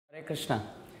Krishna.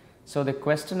 So the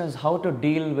question is how to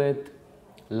deal with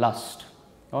lust,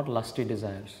 not lusty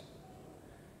desires.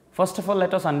 First of all,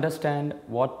 let us understand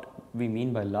what we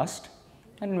mean by lust,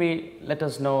 and let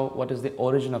us know what is the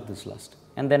origin of this lust.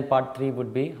 And then part 3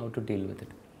 would be how to deal with it.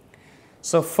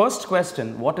 So first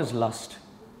question, what is lust?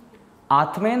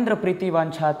 Atmendra priti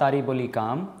vancha tari boli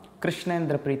kam,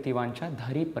 Krishnendra priti vancha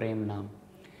dhari prem nam.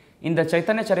 In the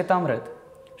Chaitanya Charitamrita,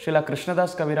 Srila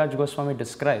Krishnadas Kaviraj Goswami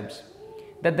describes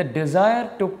that the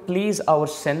desire to please our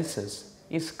senses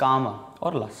is kama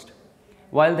or lust,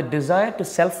 while the desire to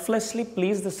selflessly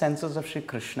please the senses of Sri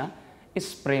Krishna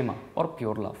is prema or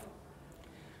pure love.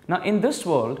 Now in this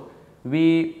world,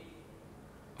 we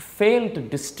fail to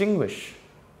distinguish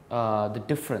the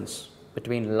difference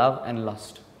between love and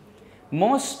lust.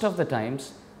 Most of the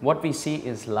times what we see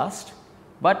is lust,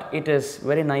 but it is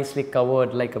very nicely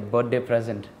covered like a birthday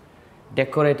present,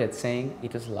 decorated saying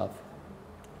it is love.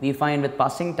 We find with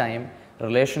passing time,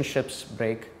 relationships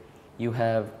break. You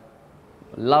have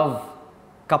love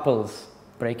couples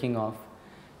breaking off.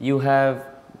 You have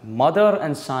mother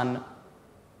and son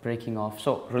breaking off.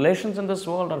 So relations in this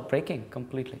world are breaking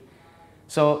completely.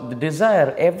 So the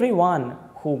desire, everyone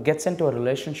who gets into a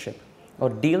relationship or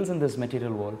deals in this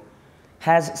material world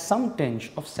has some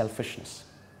tinge of selfishness.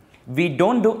 We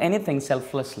don't do anything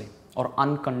selflessly or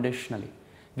unconditionally.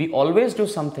 We always do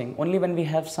something only when we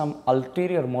have some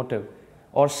ulterior motive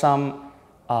or something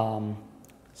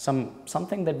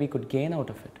that we could gain out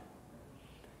of it.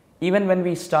 Even when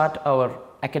we start our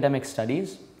academic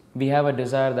studies, we have a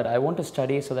desire that I want to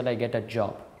study so that I get a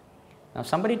job. Now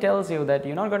somebody tells you that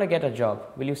you're not going to get a job,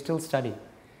 will you still study?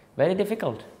 Very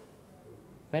difficult.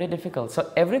 Very difficult. So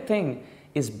everything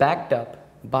is backed up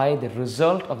by the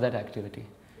result of that activity.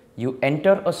 You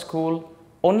enter a school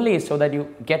only so that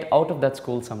you get out of that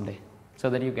school someday, so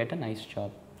that you get a nice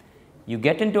job. You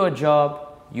get into a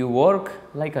job, you work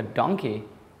like a donkey.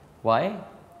 Why?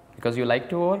 Because you like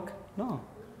to work? No,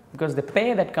 because the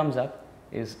pay that comes up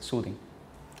is soothing.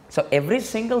 So every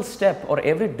single step or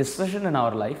every decision in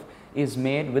our life is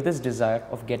made with this desire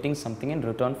of getting something in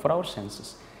return for our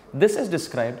senses. This is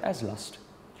described as lust.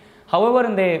 However,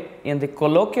 in the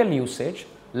colloquial usage,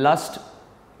 lust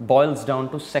boils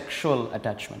down to sexual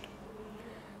attachment.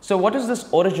 So what is this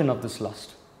origin of this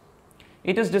lust?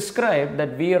 It is described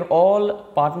that we are all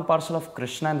part and parcel of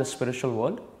Krishna in the spiritual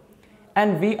world,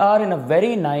 and we are in a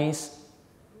very nice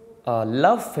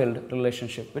love-filled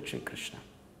relationship with Sri Krishna.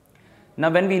 Now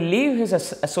when we leave his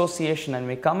association and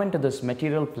we come into this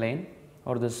material plane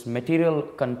or this material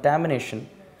contamination,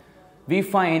 we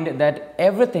find that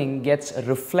everything gets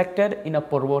reflected in a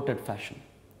perverted fashion.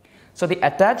 So the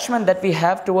attachment that we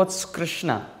have towards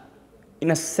Krishna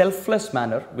in a selfless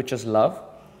manner, which is love,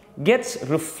 gets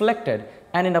reflected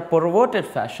and in a perverted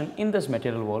fashion in this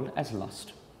material world as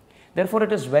lust. Therefore,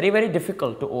 it is very, very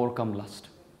difficult to overcome lust,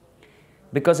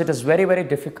 because it is very, very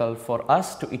difficult for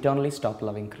us to eternally stop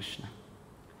loving Krishna.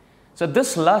 So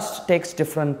this lust takes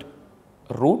different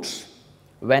roots.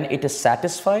 When it is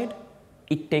satisfied,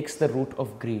 it takes the root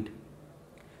of greed.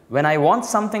 When I want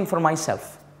something for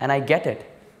myself and I get it,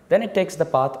 then it takes the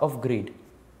path of greed,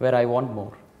 where I want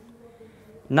more.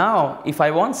 Now, if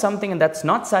I want something and that's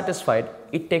not satisfied,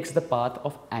 it takes the path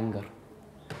of anger.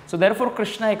 So therefore,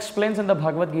 Krishna explains in the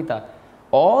Bhagavad Gita,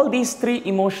 all these three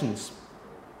emotions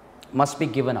must be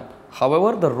given up.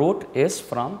 However, the root is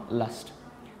from lust.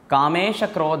 Kamesha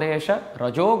Krodesha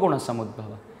Rajoguna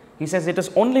Samudbhava. He says it is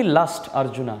only lust,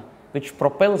 Arjuna, which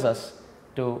propels us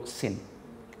to sin.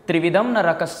 Trividam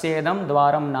narakassedam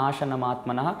dvaram nashanam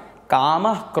atmanah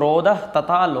kamah krodah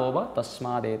tata lobha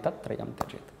tasmadeta trayam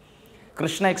tajet.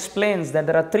 Krishna explains that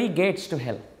there are three gates to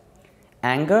hell: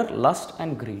 anger, lust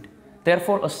and greed.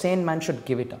 Therefore, a sane man should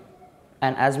give it up.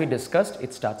 And as we discussed,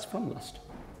 it starts from lust.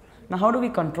 Now, how do we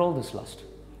control this lust?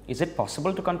 Is it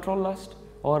possible to control lust?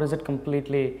 Or is it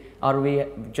completely, are we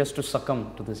just to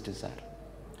succumb to this desire?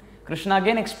 Krishna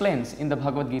again explains in the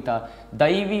Bhagavad Gita,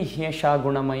 Daivi hyesha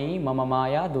gunamayi mama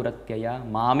maya duratyaya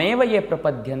mameva ye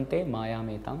prapadhyante maya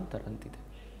metam tarantite.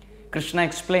 Krishna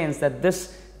explains that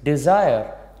this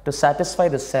desire to satisfy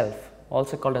the self,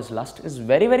 also called as lust, is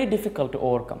very, very difficult to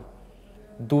overcome.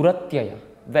 Duratyaya,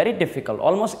 very difficult,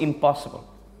 almost impossible.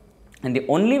 And the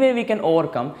only way we can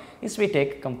overcome is we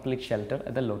take complete shelter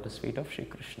at the lotus feet of Sri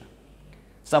Krishna.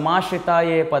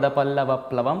 Samashritaye padapallava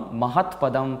plavam mahat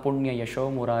padam punya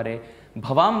yasho murare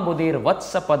bhavam budir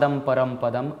vatsa padam param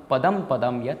padam padam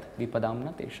padam yat vipadam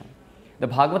natesham. The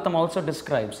Bhagavatam also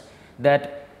describes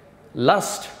that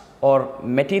lust or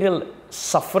material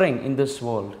suffering in this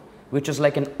world, which is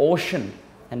like an ocean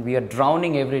and we are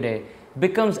drowning every day,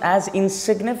 becomes as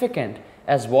insignificant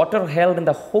as water held in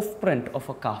the hoof print of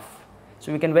a calf.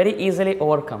 So we can very easily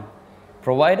overcome,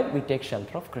 provided we take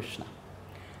shelter of Krishna.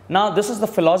 Now this is the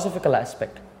philosophical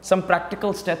aspect. Some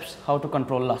practical steps how to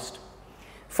control lust.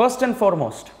 First and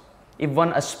foremost, if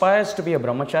one aspires to be a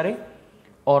brahmachari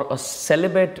or a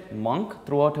celibate monk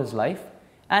throughout his life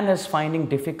and is finding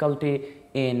difficulty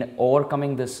in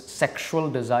overcoming this sexual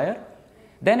desire,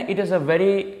 then it is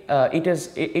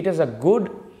a good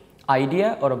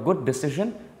idea or a good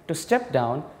decision to step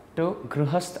down to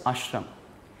grihast ashram,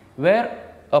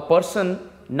 where a person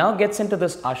now gets into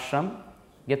this ashram,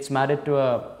 gets married to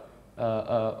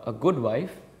a good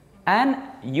wife, and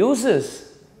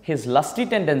uses his lusty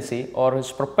tendency or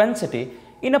his propensity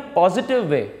in a positive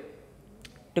way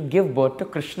to give birth to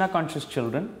Krishna conscious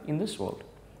children in this world.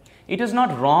 It is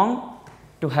not wrong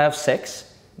to have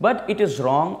sex, but it is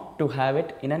wrong to have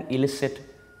it in an illicit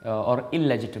or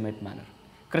illegitimate manner.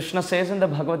 Krishna says in the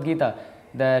Bhagavad Gita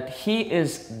that he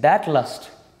is that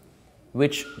lust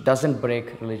which doesn't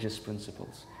break religious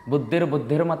principles. Buddhir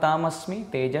buddhirmatam asmi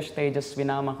tejas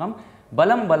tejasvinamaham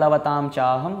balam balavatam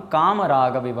chaham kama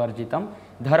raga vivarjitam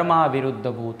dharma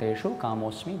viruddha bhuteshu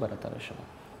kamosmi bharatarashava.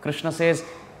 Krishna says,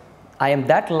 I am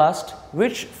that lust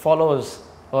which follows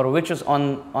or which is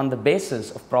on the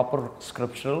basis of proper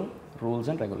scriptural rules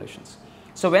and regulations.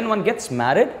 So when one gets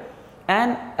married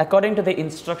and according to the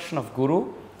instruction of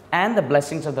Guru and the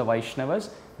blessings of the Vaishnavas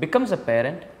becomes a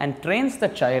parent and trains the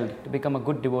child to become a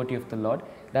good devotee of the Lord,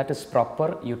 that is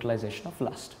proper utilization of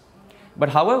lust. But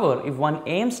however, if one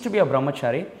aims to be a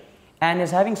brahmachari and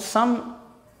is having some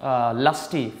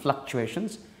lusty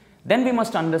fluctuations, then we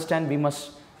must understand we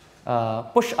must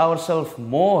push ourselves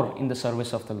more in the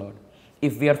service of the Lord.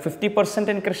 If we are 50%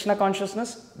 in Krishna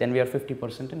consciousness, then we are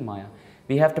 50% in Maya.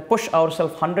 We have to push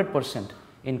ourselves 100%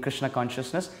 in Krishna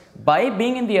consciousness by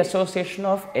being in the association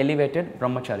of elevated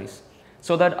brahmacharis,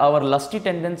 so that our lusty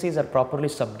tendencies are properly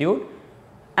subdued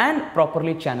and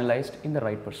properly channelized in the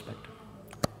right perspective.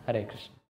 Hare Krishna.